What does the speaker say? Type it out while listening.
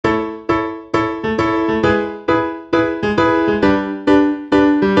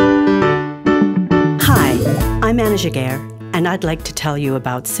Anne Giguère, and I'd like to tell you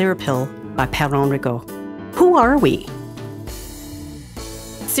about Cirépil by Perron Rigaud. Who are we?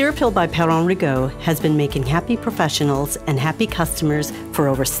 Cirépil by Perron Rigaud has been making happy professionals and happy customers for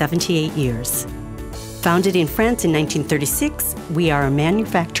over 78 years. Founded in France in 1936, we are a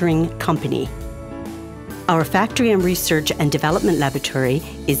manufacturing company. Our factory and research and development laboratory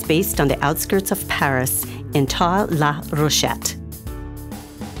is based on the outskirts of Paris in Tarbes-la-Rochette.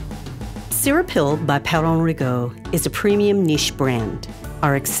 Cirépil by Perron Rigaud is a premium niche brand.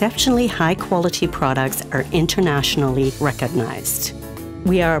 Our exceptionally high-quality products are internationally recognized.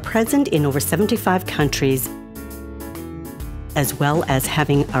 We are present in over 75 countries, as well as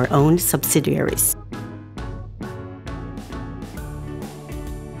having our own subsidiaries.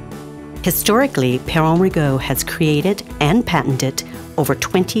 Historically, Perron Rigaud has created and patented over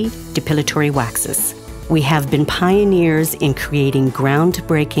 20 depilatory waxes. We have been pioneers in creating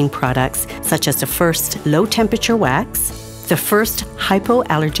groundbreaking products such as the first low-temperature wax, the first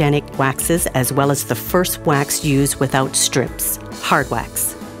hypoallergenic waxes, as well as the first wax used without strips, hard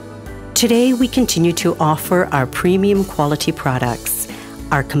wax. Today, we continue to offer our premium quality products.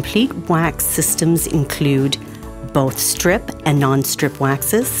 Our complete wax systems include both strip and non-strip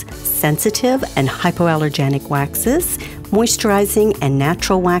waxes, sensitive and hypoallergenic waxes, moisturizing and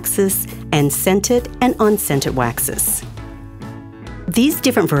natural waxes, and scented and unscented waxes. These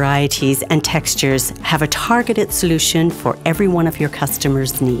different varieties and textures have a targeted solution for every one of your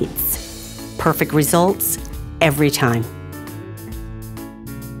customers' needs. Perfect results every time.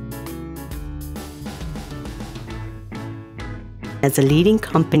 As a leading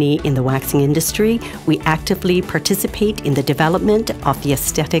company in the waxing industry, we actively participate in the development of the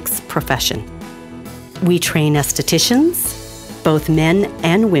aesthetics profession. We train estheticians, both men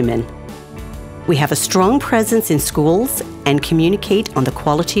and women. We have a strong presence in schools and communicate on the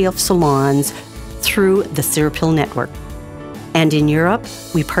quality of salons through the Cirepil network. And in Europe,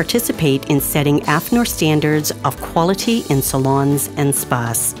 we participate in setting AFNOR standards of quality in salons and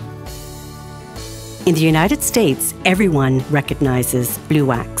spas. In the United States, everyone recognizes blue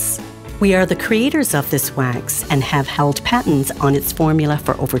wax. We are the creators of this wax and have held patents on its formula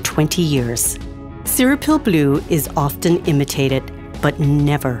for over 20 years. Cirepil Blue is often imitated, but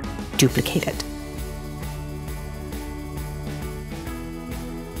never duplicated.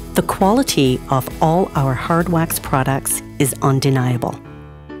 The quality of all our hard wax products is undeniable.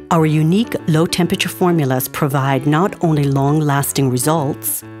 Our unique low-temperature formulas provide not only long-lasting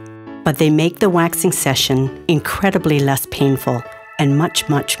results, but they make the waxing session incredibly less painful and much,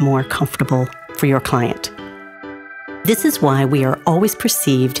 much more comfortable for your client. This is why we are always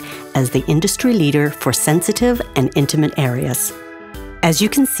perceived as the industry leader for sensitive and intimate areas. As you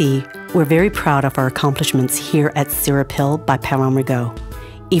can see, we're very proud of our accomplishments here at Cirépil by Perron Rigaud.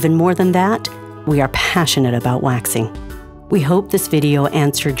 Even more than that, we are passionate about waxing. We hope this video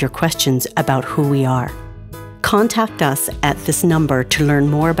answered your questions about who we are. Contact us at this number to learn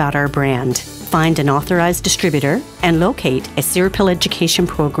more about our brand, find an authorized distributor, and locate a Cirepil education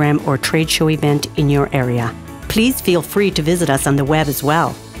program or trade show event in your area. Please feel free to visit us on the web as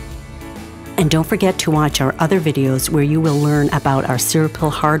well. And don't forget to watch our other videos where you will learn about our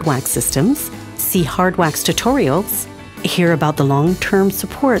Cirepil hard wax systems, see hard wax tutorials, hear about the long-term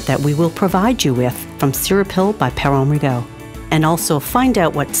support that we will provide you with from Cirépil by Perron Rigaud, and also find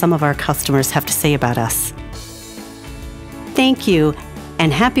out what some of our customers have to say about us. Thank you,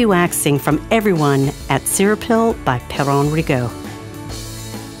 and happy waxing from everyone at Cirépil by Perron Rigaud.